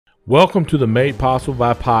Welcome to the Made Possible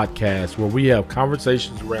by podcast, where we have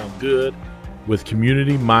conversations around good with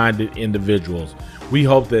community-minded individuals. We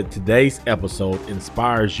hope that today's episode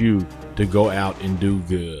inspires you to go out and do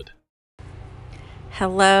good.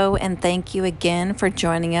 Hello, and thank you again for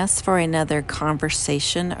joining us for another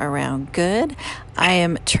conversation around good. I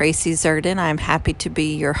am Tracy Zerdin. I'm happy to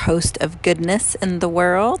be your host of goodness in the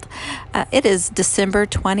world. It is December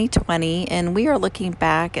 2020, and we are looking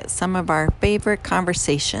back at some of our favorite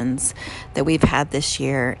conversations that we've had this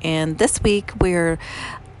year. And this week, we're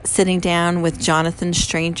sitting down with Jonathan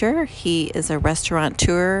Stranger. He is a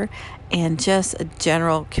restaurateur and just a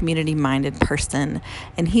general community-minded person.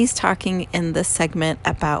 And he's talking in this segment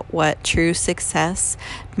about what true success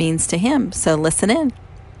means to him. So listen in.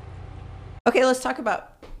 Okay, let's talk about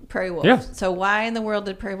Prairie Wolf. Yeah. So why in the world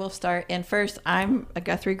did Prairie Wolf start? And first, I'm a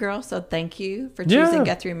Guthrie girl, so thank you for choosing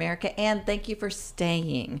Guthrie America, and thank you for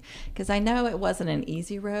staying, because I know it wasn't an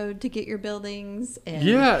easy road to get your buildings and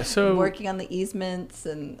working on the easements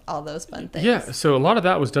and all those fun things. Yeah, so a lot of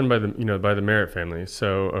that was done by the Merritt family.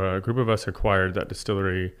 So a group of us acquired that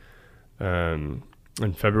distillery in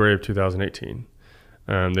February of 2018.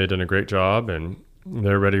 They'd done a great job, and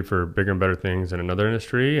they're ready for bigger and better things in another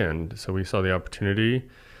industry, and so we saw the opportunity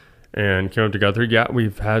and came up together. Yeah,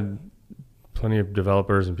 we've had plenty of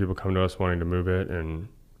developers and people come to us wanting to move it, and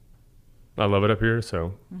I love it up here.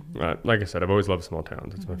 So, like I said, I've always loved small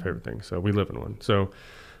towns. It's my favorite thing. So we live in one. So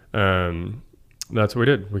that's what we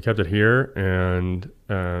did. We kept it here, and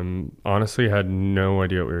honestly had no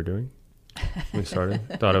idea what we were doing when we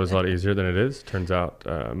started. Thought it was a lot easier than it is. Turns out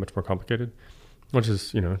much more complicated, which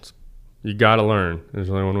is, you got to learn.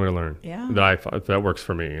 There's only one way to learn. Yeah. That works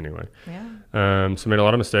for me anyway. Yeah. So made a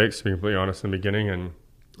lot of mistakes, to be completely honest, in the beginning.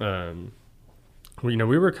 And, we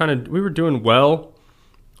were doing well.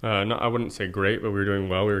 I wouldn't say great, but we were doing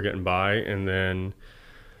well. We were getting by. And then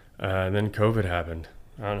COVID happened.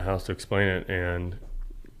 I don't know how else to explain it. And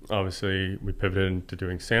obviously we pivoted into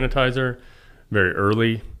doing sanitizer very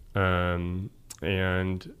early. And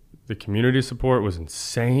the community support was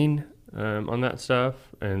insane on that stuff.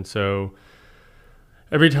 And so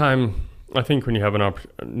every time, I think when you have an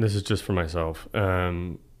opportunity, this is just for myself,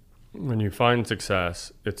 when you find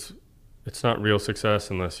success, it's not real success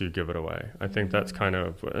unless you give it away. I think that's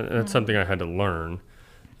that's something I had to learn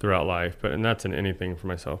throughout life, and that's in anything for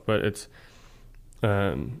myself. But it's,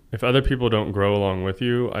 if other people don't grow along with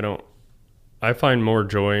you, I find more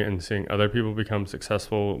joy in seeing other people become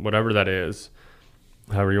successful, whatever that is,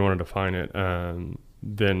 however you want to define it,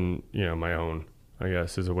 than, my own, I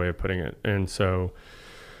guess, is a way of putting it. And so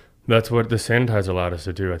that's what the sanitizer allowed us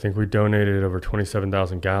to do. I think we donated over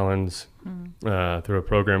 27,000 gallons through a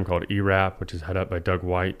program called ERAP, which is head up by Doug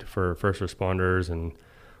White for first responders and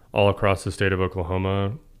all across the state of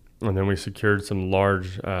Oklahoma. And then we secured some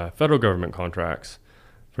large federal government contracts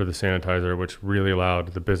for the sanitizer, which really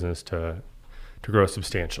allowed the business to grow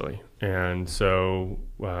substantially. And so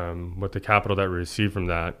with the capital that we received from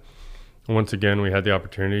that, once again, we had the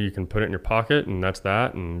opportunity. You can put it in your pocket, and that's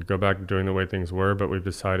that, and go back to doing the way things were. But we've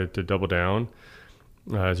decided to double down.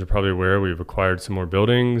 As you're probably aware, we've acquired some more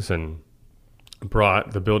buildings and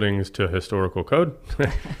brought the buildings to historical code.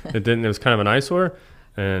 It was kind of an eyesore,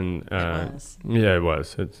 and it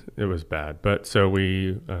was. It was bad. But so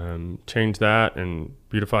we changed that and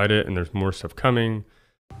beautified it, and there's more stuff coming.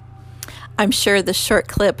 I'm sure the short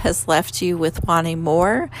clip has left you with wanting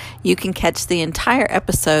more. You can catch the entire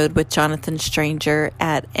episode with Jonathan Stranger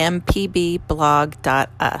at mpbblog.us.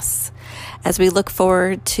 As we look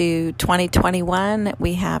forward to 2021,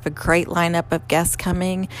 we have a great lineup of guests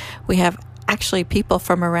coming. We have actually people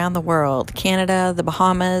from around the world: Canada, the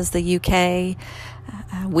Bahamas, the UK.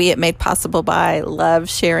 We at Made Possible by love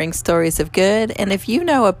sharing stories of good. And if you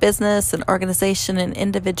know a business, an organization, an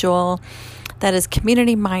individual that is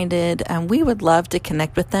community-minded, and we would love to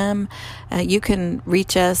connect with them, you can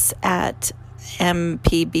reach us at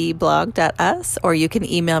mpbblog.us, or you can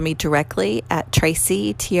email me directly at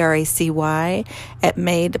Tracy, Tracy, at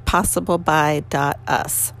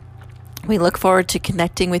madepossibleby.us. We look forward to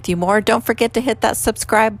connecting with you more. Don't forget to hit that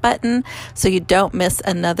subscribe button so you don't miss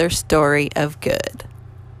another story of good.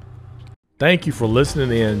 Thank you for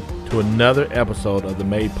listening in to another episode of the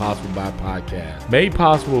Made Possible by podcast. Made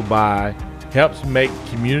Possible by helps make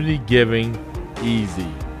community giving easy.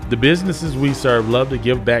 The businesses we serve love to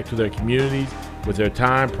give back to their communities with their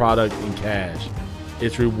time, product, and cash.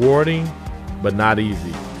 It's rewarding, but not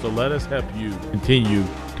easy. So let us help you continue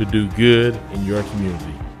to do good in your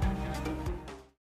community.